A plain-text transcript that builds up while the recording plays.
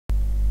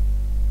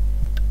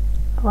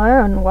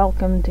Hello and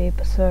welcome to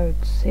episode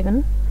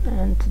 7,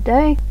 and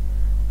today,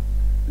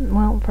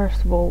 well,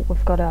 first of all,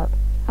 we've got our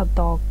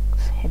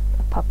dogs had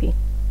a puppy.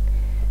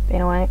 But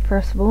anyway,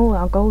 first of all,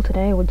 our goal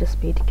today would just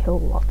be to kill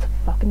lots of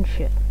fucking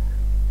shit.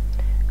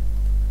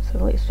 So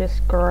let's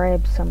just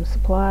grab some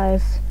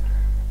supplies.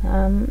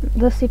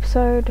 This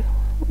episode,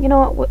 you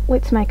know what,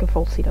 let's make a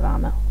full set of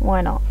armor.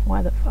 Why not?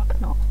 Why the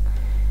fuck not?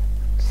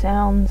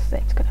 Sounds,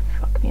 that's gonna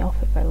fuck me off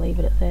if I leave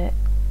it at that.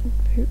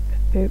 Boop,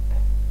 boop.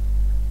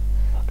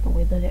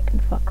 Weather that can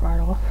fuck right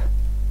off.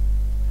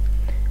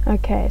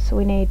 Okay, so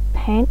we need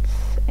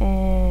pants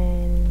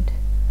and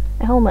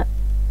a helmet.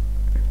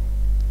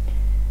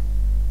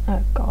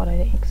 Oh god,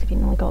 I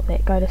accidentally got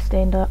that guy to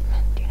stand up.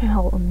 Do you know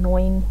how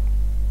annoying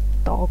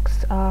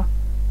dogs are?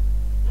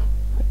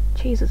 Like,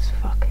 Jesus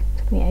fuck, it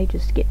took me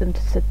ages to get them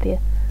to sit there.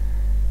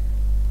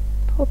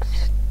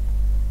 Dogs,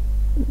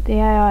 the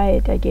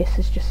AI I guess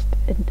is just,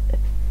 it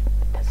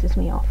pisses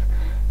me off.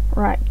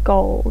 Right,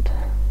 gold.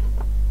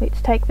 Let's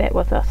take that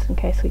with us in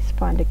case we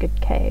find a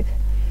good cave.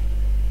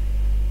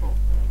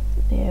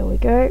 There we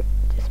go.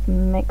 Just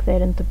make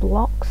that into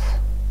blocks.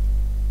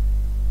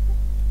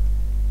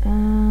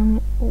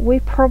 We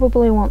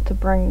probably want to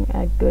bring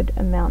a good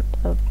amount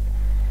of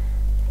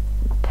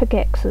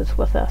pickaxes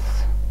with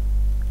us.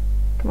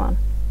 Come on.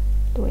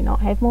 Do we not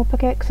have more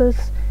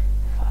pickaxes?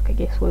 Fuck, I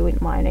guess we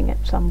went mining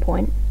at some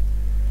point.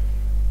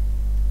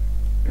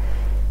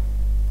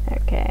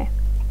 Okay.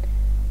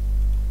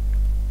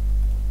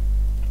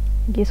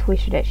 I guess we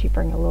should actually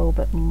bring a little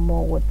bit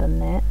more wood than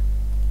that.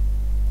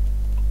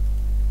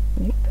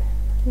 Yep,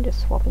 I'm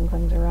just swapping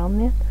things around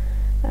there.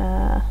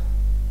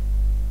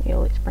 Yeah,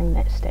 let's bring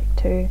that stack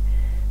too.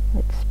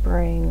 Let's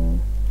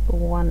bring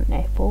one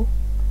apple.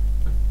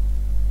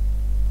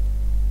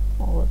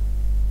 Oh,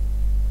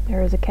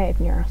 there is a cave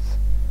near us.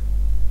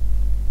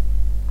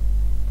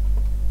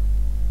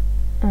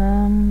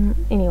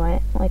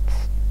 Anyway,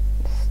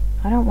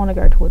 I don't want to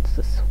go towards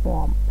the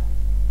swamp.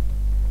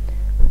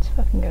 Let's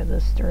fucking go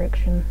this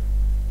direction.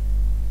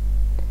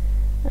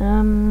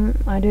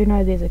 I do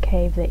know there's a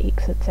cave that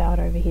exits out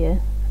over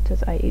here.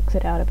 Because I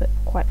exit out of it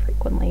quite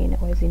frequently and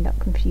always end up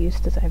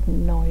confused as I have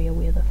no idea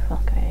where the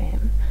fuck I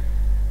am.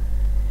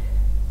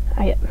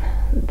 Yep,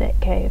 that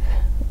cave.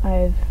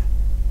 I've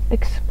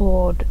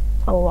explored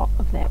a lot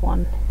of that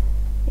one,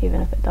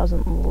 even if it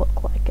doesn't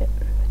look like it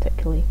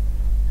particularly.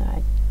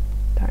 I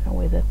don't know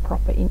where the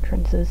proper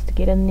entrance is to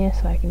get in there,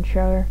 so I can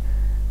show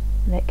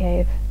that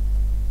cave.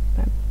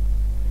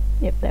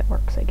 Yep, that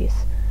works, I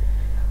guess.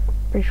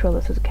 Pretty sure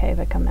this is a cave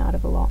I come out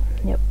of a lot.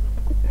 Yep.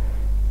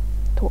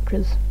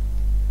 Torches.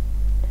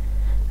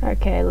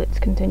 Okay, let's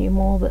continue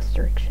more this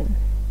direction.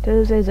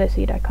 Because, as I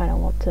said, I kind of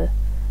want to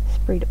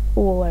spread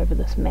all over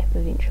this map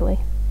eventually.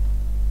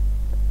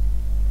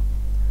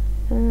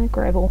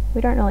 Gravel.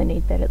 We don't really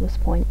need that at this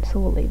point,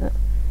 so we'll leave it.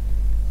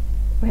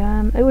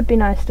 It would be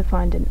nice to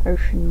find an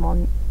ocean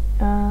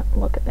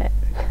look at that.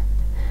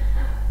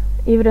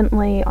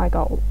 Evidently, I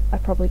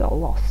probably got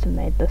lost and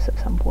made this at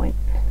some point.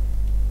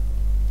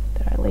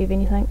 Did I leave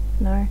anything?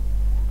 No?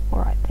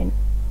 Alright then.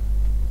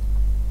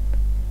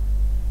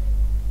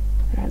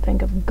 I don't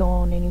think I've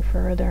gone any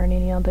further in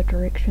any other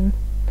direction.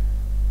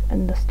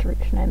 In this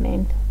direction, I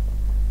mean.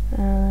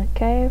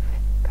 Cave?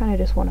 Kinda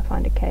just want to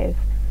find a cave.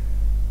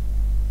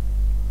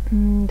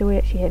 Do we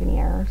actually have any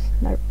arrows?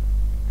 Nope.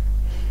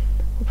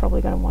 We're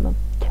probably going to want to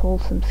kill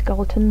some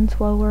skeletons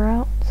while we're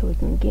out, so we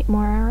can get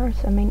more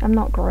arrows. I mean, I'm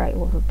not great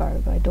with a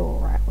bow, but I do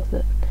alright with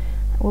it.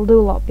 We'll do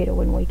a lot better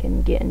when we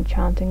can get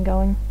enchanting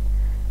going.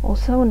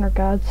 Also, in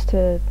regards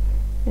to...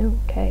 oh,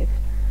 cave.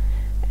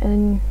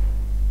 In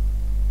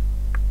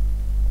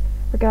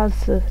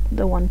regards to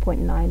the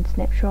 1.9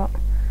 snapshot,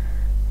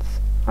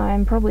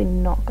 I'm probably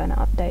not going to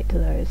update to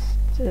those.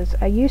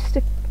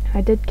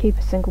 I did keep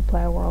a single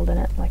player world in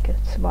it, like a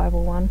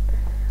survival one.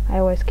 I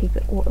always keep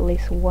it, or at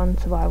least one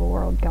survival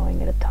world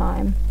going at a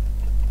time.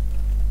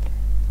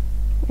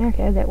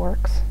 Okay, that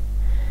works.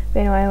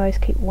 But anyway, I always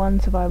keep one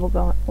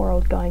survival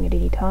world going at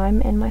any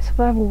time, and my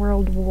survival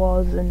world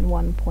was in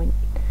 1.9,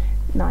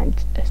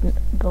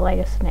 the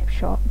latest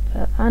snapshot,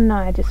 but I don't know,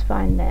 I just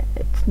find that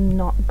it's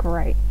not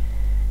great.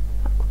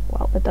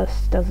 Well, it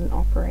doesn't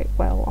operate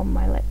well on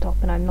my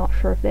laptop, and I'm not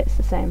sure if that's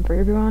the same for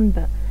everyone,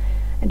 but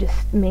it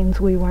just means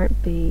we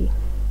won't be...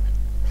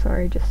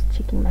 Sorry, just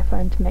checking my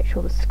phone to make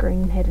sure the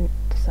screen hadn't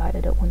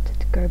decided it wanted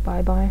to go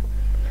bye-bye.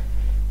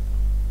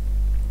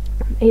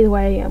 Either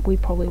way, we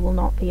probably will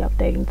not be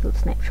updating to the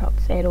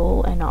snapshots at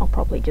all, and I'll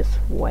probably just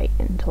wait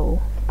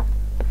until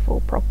the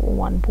full proper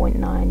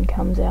 1.9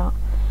 comes out.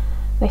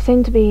 They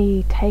seem to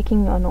be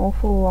taking an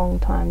awful long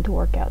time to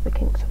work out the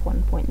kinks of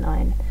 1.9,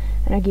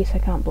 and I guess I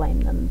can't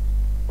blame them,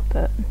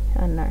 but I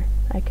don't know,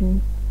 I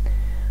can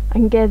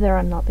gather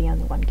I'm not the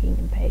only one getting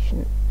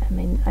impatient. I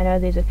mean, I know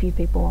there's a few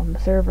people on the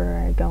server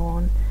I go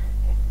on,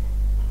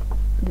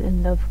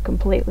 and they've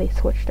completely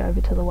switched over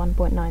to the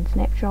 1.9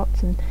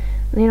 snapshots, and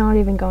they're not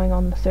even going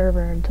on the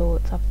server until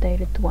it's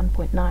updated to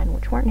 1.9,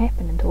 which won't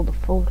happen until the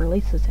full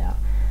release is out.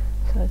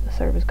 So the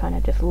server's kind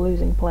of just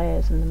losing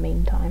players in the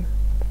meantime.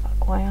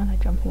 Fuck, why aren't I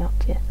jumping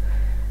up here?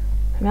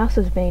 My mouse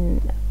has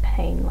been a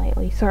pain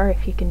lately. Sorry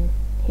if you can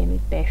hear me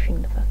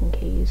bashing the fucking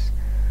keys.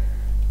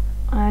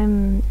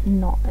 I'm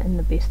not in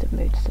the best of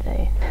moods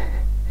today.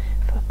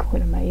 Fuck,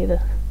 when am I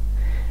ever?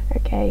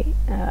 Okay,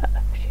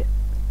 shit.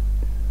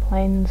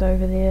 Plane's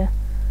over there.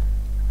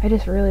 I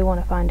just really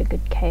want to find a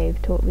good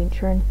cave to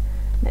adventure in.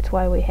 That's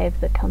why we have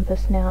the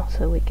compass now,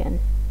 so we can,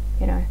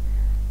 you know,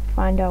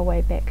 find our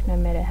way back no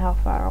matter how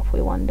far off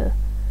we wander.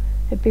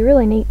 It'd be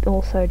really neat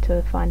also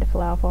to find a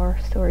flower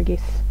forest, or I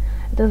guess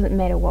it doesn't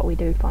matter what we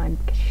do find,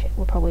 because shit,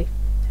 we'll probably,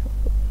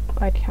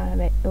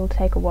 it'll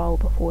take a while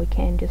before we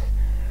can just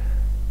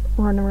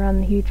run around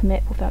the huge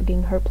map without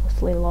getting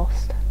hopelessly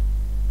lost.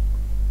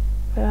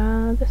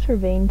 But this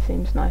ravine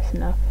seems nice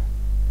enough.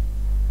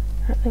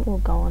 I don't think we'll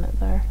go on it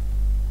though.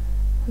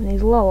 And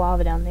there's a lot of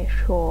lava down there,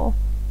 sure.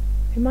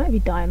 It might be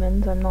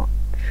diamonds, I'm not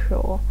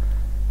sure.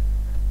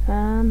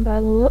 By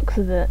the looks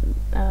of it,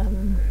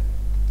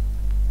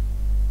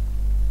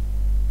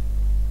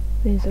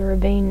 there's a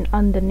ravine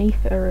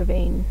underneath a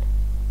ravine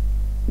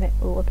that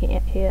we're looking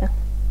at here.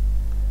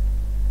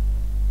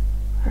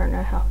 I don't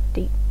know how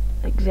deep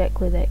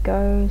exactly that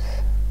goes.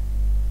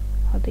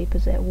 How deep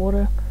is that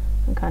water?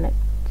 I'm kind of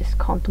just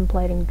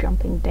contemplating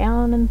jumping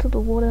down into the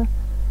water.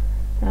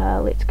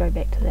 Let's go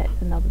back to that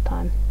another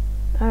time.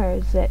 Oh,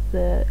 is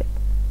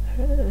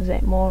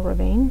that more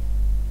ravine?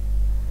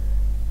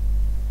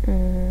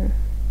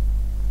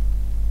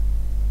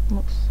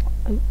 Looks.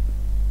 Oh,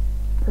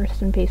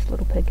 rest in peace,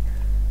 little pig.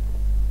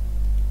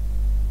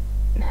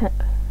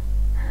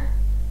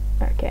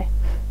 Okay.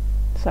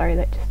 Sorry,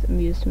 that just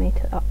amused me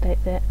to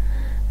update that.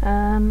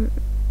 I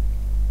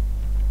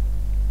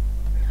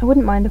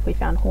wouldn't mind if we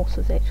found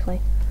horses,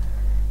 actually.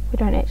 We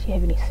don't actually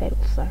have any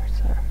saddles though,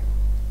 so...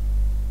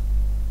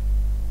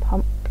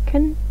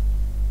 Pumpkin?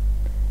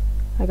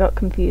 I got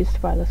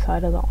confused by the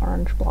side of the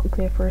orange block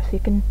there for a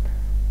second.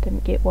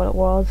 Didn't get what it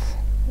was.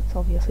 It's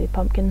obviously a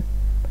pumpkin.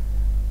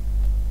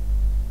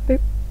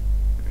 Boop.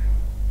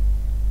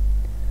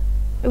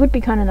 It would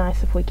be kind of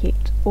nice if we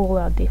kept all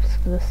our deaths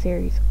for this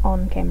series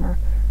on camera.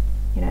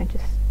 You know,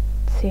 just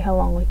see how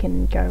long we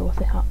can go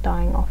without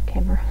dying off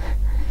camera.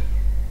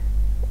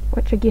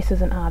 Which I guess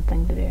is an hard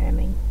thing to do. I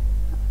mean,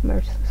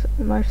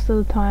 most of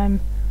the time,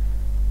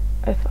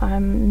 if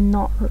I'm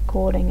not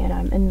recording and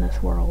I'm in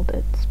this world,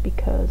 it's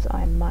because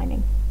I'm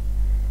mining.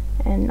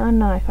 And I don't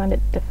know, I find it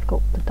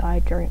difficult to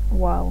die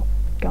while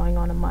going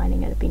on a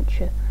mining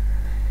adventure.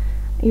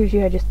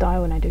 Usually I just die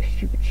when I do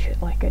stupid shit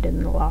like I did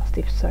in the last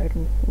episode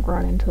and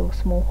run into a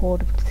small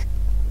horde of,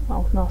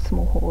 well, not a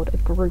small horde, a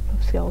group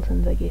of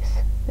skeletons, I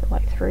guess. They're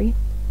like 3?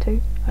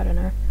 2? I don't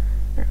know.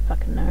 I don't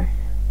fucking know.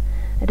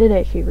 I did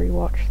actually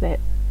rewatch that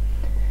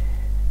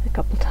a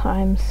couple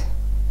times.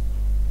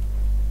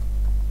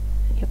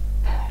 Yep,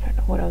 I don't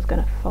know what I was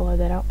gonna follow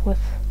that up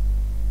with.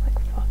 Like,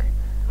 fuck.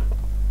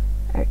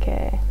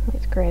 Okay,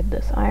 let's grab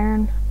this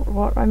iron.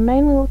 What I'm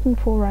mainly looking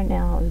for right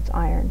now is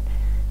iron.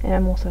 And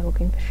I'm also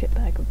looking for shit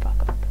that I could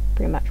fuck up.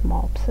 Pretty much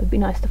mobs. So it'd be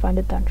nice to find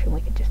a dungeon.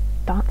 We could just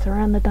dance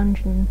around the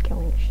dungeon,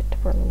 killing shit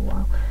for a little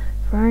while.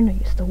 Fern, are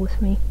you still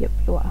with me? Yep,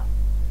 you are.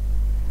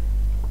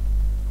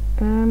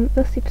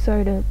 This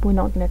episode, we're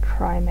not going to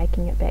try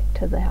making it back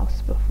to the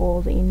house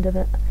before the end of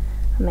it.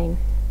 I mean,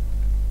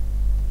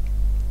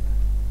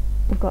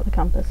 we've got the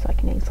compass, so I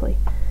can easily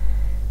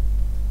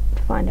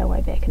find our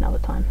way back another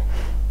time.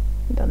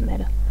 It doesn't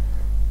matter.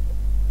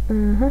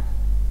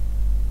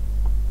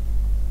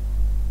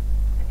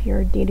 If you're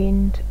a dead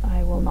end,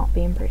 I will not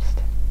be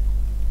impressed.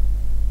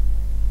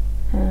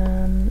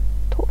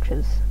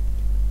 Torches.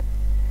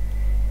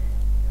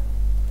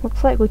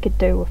 Looks like we could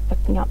do with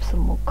picking up some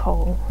more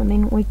coal. I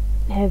mean, we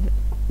have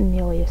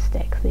nearly a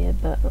stack there,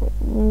 but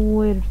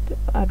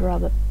I'd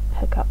rather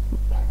pick up...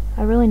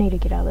 I really need to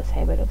get out of this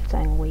habit of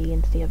saying we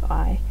instead of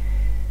I.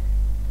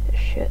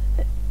 Shit.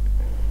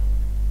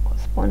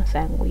 What's the point of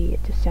saying we?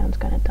 It just sounds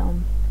kind of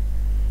dumb.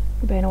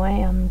 But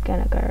anyway, I'm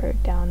gonna go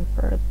down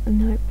for...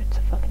 Nope, it's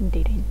a fucking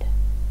dead end.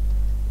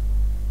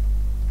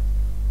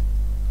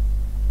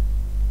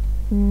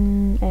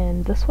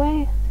 And this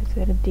way? Is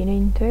that a dead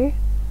end too?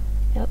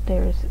 Yep,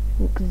 there is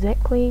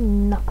exactly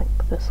nothing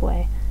this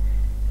way.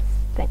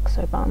 Thanks,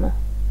 Obama.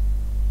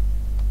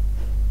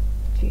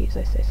 Jeez,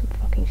 I say some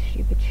fucking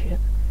stupid shit.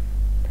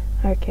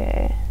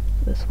 Okay,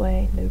 this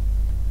way, nope.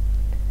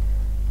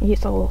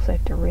 Yes, I'll also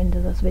have to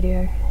render this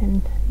video,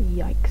 and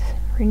yikes.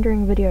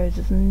 Rendering videos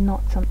is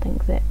not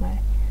something that my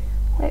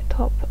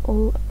laptop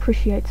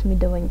appreciates me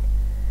doing.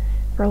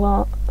 For a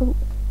lot... Oh,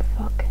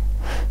 fuck.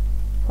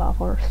 Flower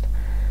forest.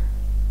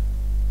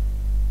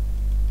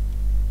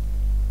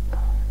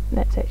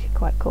 That's actually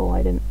quite cool.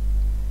 I didn't...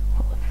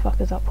 What the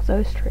fuck is up with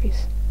those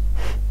trees?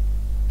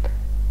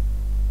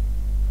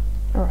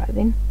 Alright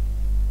then.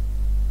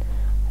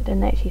 I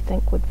didn't actually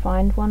think we'd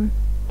find one.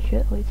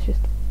 Shit, let's just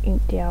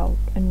empty our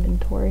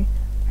inventory.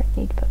 Don't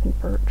need fucking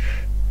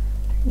birch.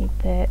 Don't need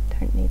that.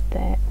 Don't need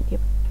that. Yep.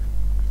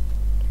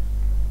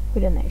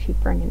 We didn't actually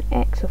bring an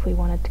axe if we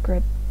wanted to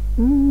grab...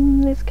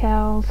 there's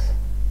cows.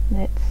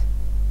 That's...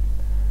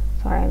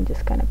 Sorry, I'm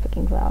just kind of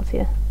picking flowers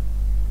here.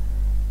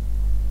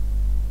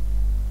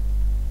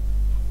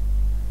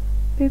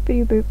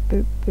 Boopity boop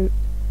boop boop.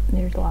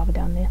 There's lava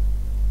down there.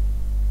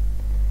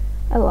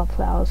 I love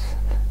flowers.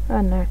 I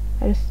don't know.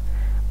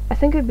 I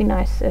think it'd be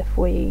nice if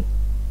we...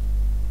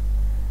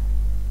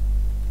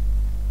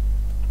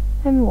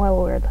 I'm well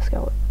aware of the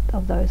scale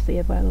of those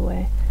there, by the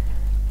way.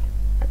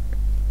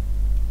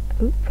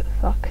 Oop,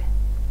 fuck.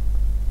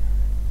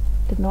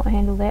 Did not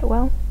handle that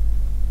well.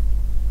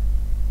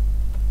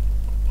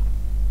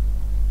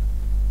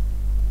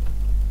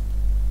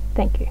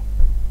 Thank you.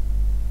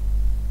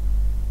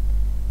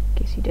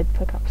 Guess you did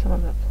pick up some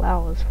of the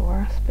flowers for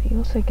us, but you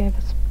also gave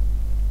us...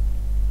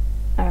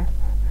 Oh.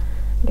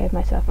 I gave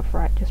myself a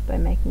fright just by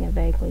making a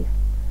vaguely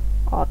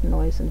odd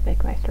noise in the back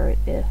of my throat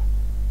there.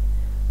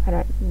 I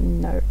don't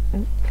know.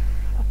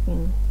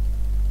 Fucking...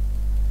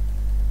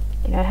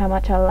 You know how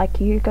much I like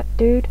you,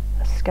 dude?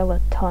 A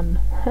skeleton.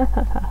 Ha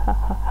ha ha ha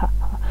ha ha.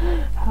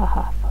 Ha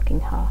ha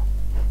fucking ha.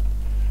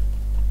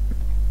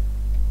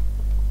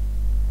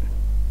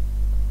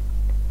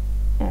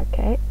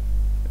 Okay.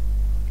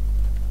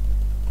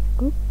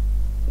 Oop.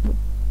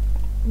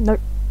 Nope.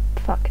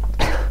 Fuck.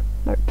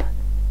 Nope.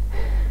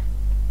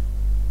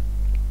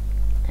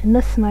 And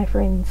this, my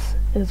friends,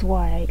 is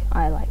why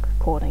I like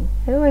recording.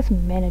 It always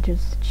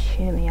manages to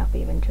cheer me up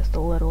even just a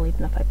little,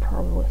 even if I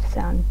probably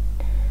sound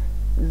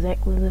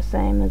exactly the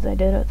same as I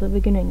did at the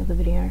beginning of the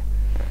video.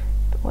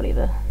 But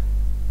whatever.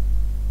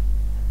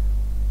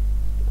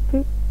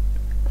 Oop.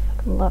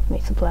 Fucking love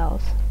me some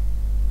flowers.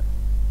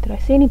 Did I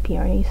see any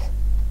peonies?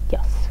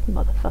 Yes,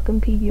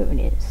 motherfucking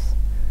peonies.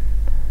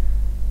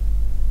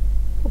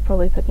 We're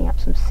probably picking up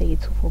some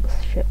seeds with all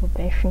this shit we're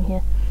bashing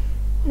here.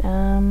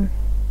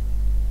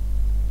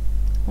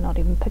 We're not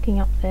even picking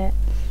up that.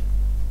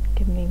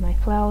 Give me my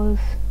flowers.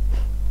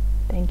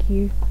 Thank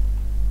you.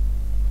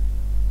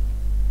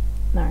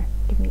 No,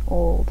 give me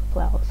all the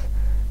flowers.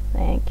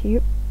 Thank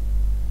you.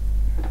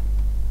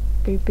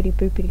 Boopity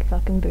boopity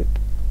fucking boop.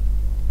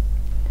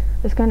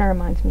 This kinda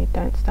reminds me of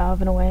Don't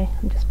Starve in a way.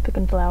 I'm just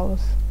picking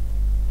flowers,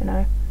 you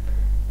know.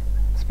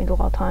 Spend a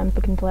lot of time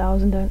picking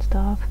flowers and Don't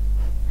Starve.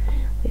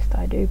 At least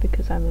I do,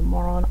 because I'm a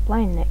moron at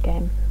playing that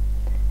game.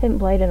 Haven't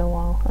played in a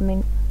while. I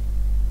mean...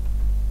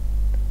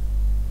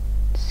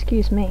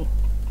 Excuse me.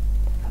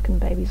 Fucking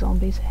baby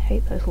zombies. I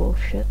hate those little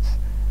shits.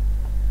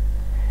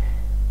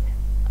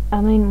 I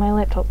mean, my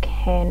laptop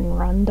can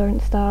run Don't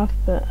Starve,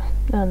 but...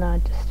 No, I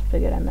just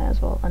figured I may as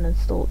well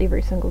uninstall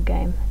every single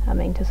game. I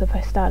mean, because if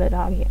I started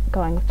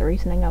going with the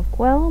reasoning of,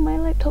 well, my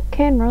laptop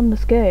can run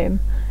this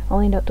game, I'll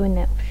end up doing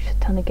that with a shit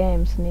ton of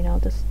games, and then I'll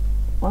just...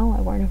 Well,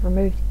 I won't have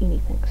removed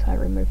anything, so I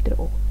removed it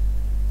all.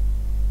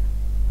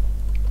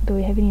 Do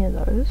we have any of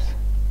those?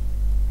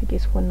 I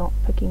guess we're not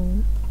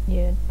picking...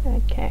 Yeah,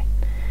 okay.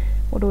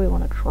 What do we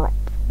want to drop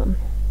for them?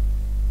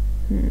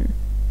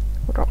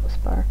 We'll drop this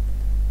bow.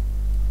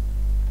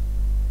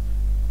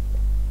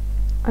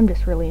 I'm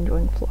just really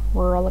enjoying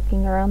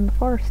frolicking around the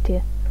forest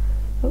here.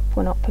 Oh,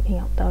 we're not picking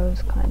up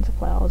those kinds of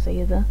flowers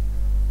either.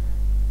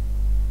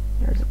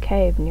 There's a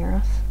cave near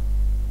us.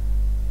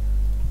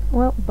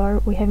 Well,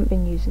 bow, we haven't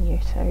been using you,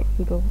 so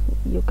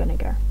you're gonna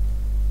go.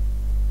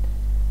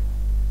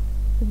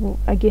 Well,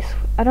 I guess,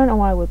 I don't know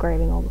why we're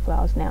grabbing all the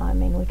flowers now. I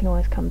mean, we can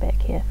always come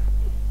back here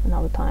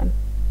another time.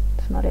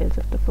 It's not as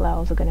if the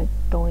flowers are gonna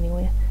go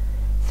anywhere.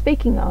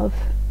 Speaking of,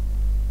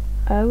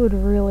 I would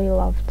really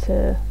love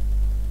to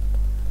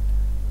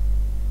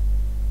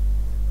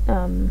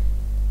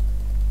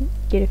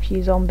get a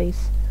few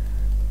zombies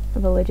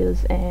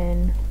villagers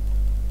and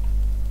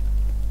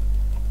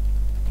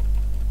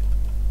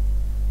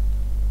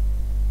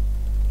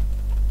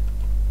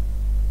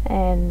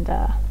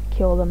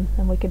kill them,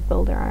 and we could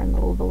build our own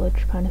little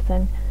village kind of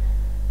thing.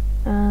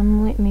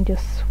 Let me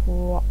just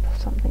swap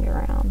something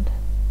around.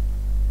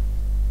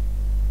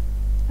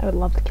 I would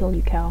love to kill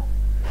you, cow.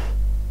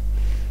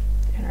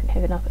 I don't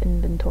have enough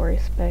inventory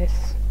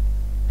space.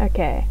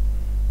 Okay.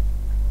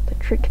 The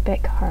trek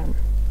back home.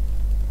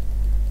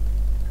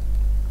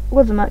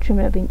 Wasn't much of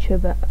an adventure,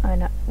 but I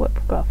know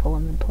we've got a full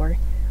inventory.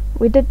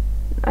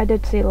 I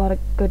did see a lot of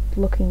good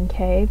looking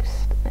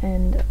caves,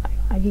 and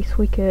I guess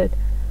we could...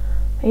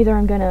 Either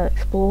I'm gonna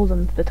explore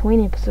them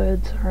between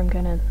episodes, or I'm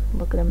gonna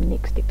look at them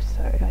next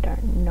episode. I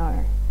don't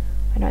know.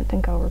 I don't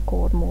think I'll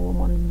record more than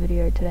one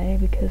video today,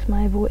 because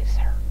my voice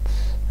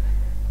hurts.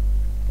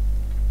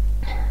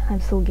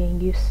 I'm still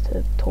getting used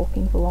to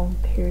talking for long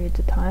periods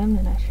of time,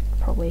 and I should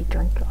probably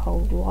drink a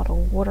whole lot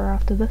of water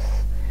after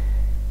this.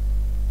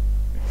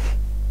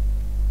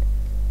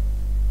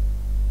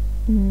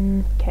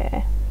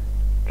 Okay.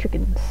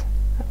 Chickens.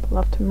 I'd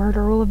love to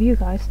murder all of you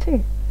guys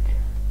too.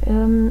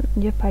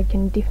 Yep, I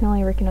can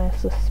definitely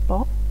recognize this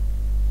spot.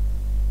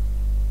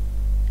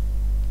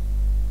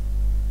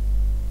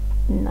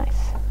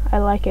 Nice. I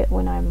like it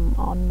when I'm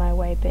on my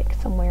way back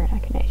somewhere and I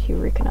can actually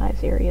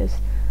recognize areas.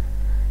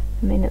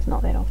 I mean, it's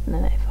not that often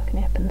that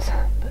fucking happens,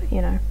 but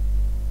you know.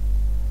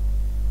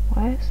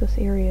 Why is this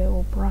area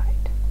all bright?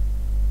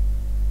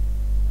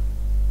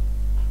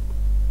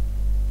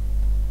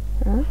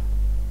 Huh?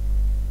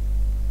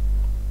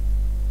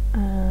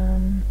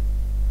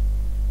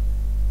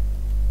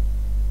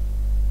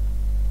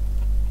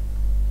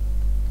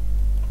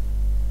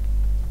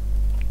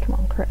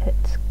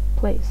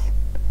 please.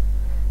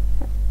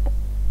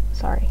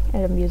 Sorry,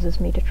 it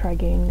amuses me to try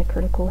getting the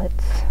critical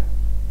hits.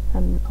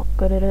 I'm not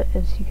good at it,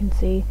 as you can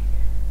see.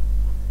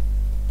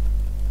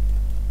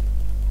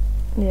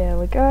 There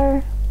we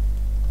go.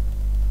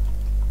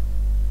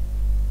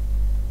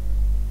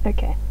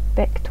 Okay,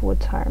 back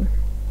towards home.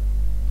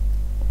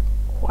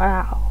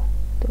 Wow,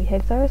 do we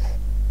have those?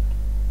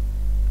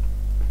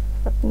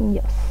 Fucking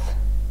yes.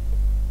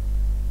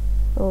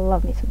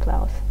 Love me some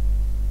flowers.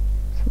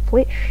 Some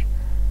flesh.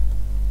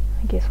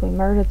 I guess we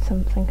murdered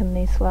something in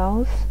these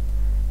flowers.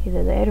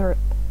 Either that or it,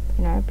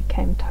 you know,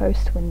 became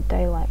toast when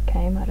daylight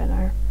came, I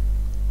don't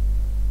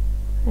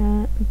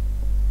know.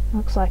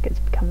 Looks like it's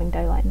becoming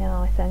daylight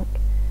now, I think.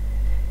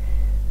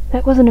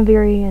 That wasn't a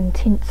very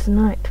intense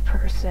night,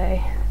 per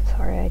se.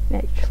 Sorry, I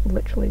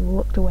literally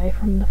looked away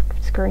from the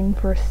screen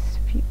for a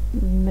few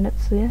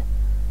minutes there.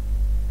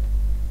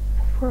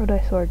 I thought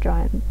I saw a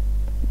giant...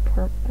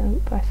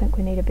 I think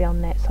we need to be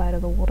on that side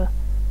of the water.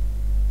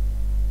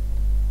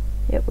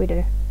 Yep, we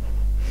do.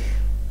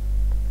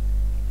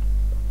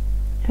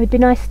 It would be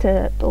nice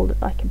to build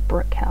like a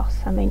brick house.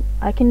 I mean,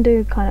 I can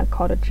do kind of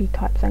cottagey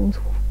type things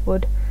with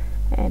wood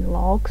and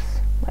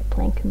logs, like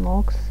plank and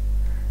logs.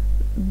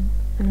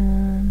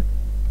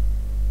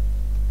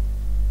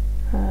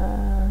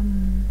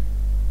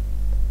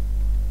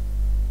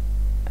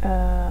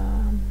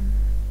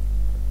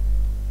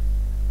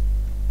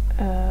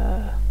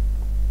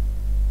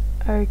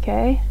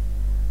 Okay.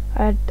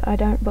 I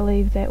don't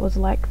believe that was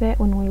like that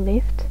when we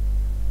left.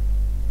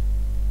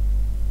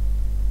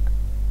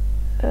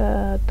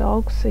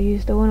 Dogs, are you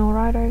doing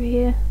alright over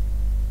here?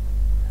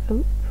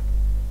 Oop.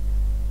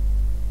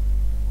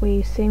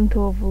 We seem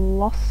to have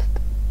lost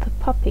the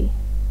puppy.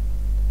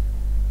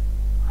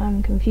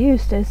 I'm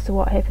confused as to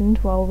what happened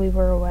while we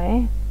were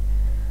away.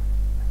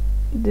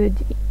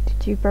 Did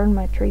you burn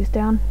my trees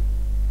down?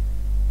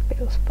 It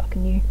was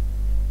fucking you.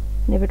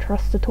 Never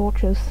trust the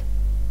torches.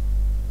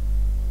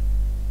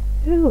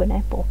 Ooh, an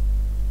apple.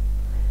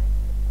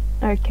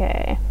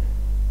 Okay.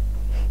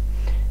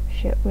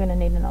 Shit, we're gonna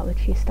need another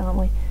chest, aren't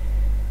we?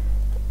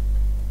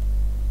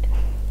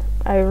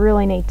 I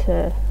really need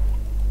to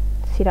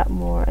set up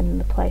more in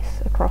the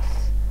place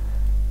across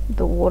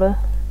the water.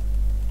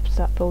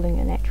 Start building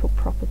an actual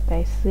proper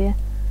base there,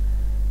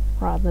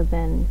 rather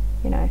than,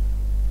 you know,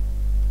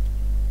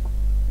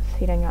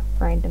 setting up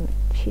random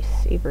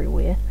chests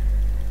everywhere.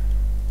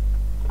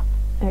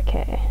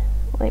 Okay,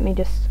 let me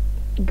just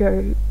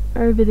go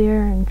over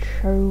there and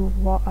show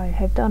what I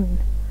have done.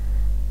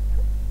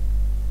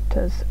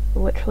 Because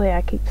literally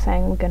I keep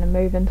saying we're going to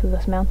move into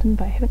this mountain,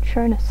 but I haven't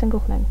shown a single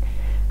thing.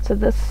 So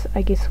this,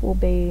 I guess, will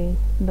be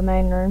the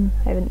main room.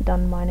 I haven't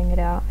done mining it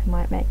out. I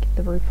might make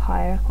the roof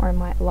higher, or I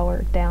might lower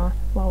it down,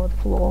 lower the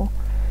floor.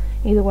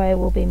 Either way,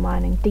 we'll be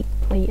mining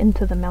deeply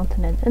into the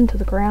mountain and into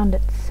the ground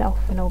itself,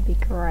 and it'll be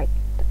great.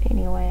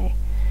 Anyway,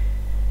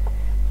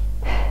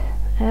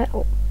 that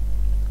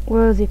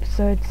was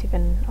episode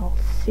 7. I'll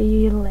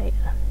see you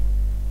later.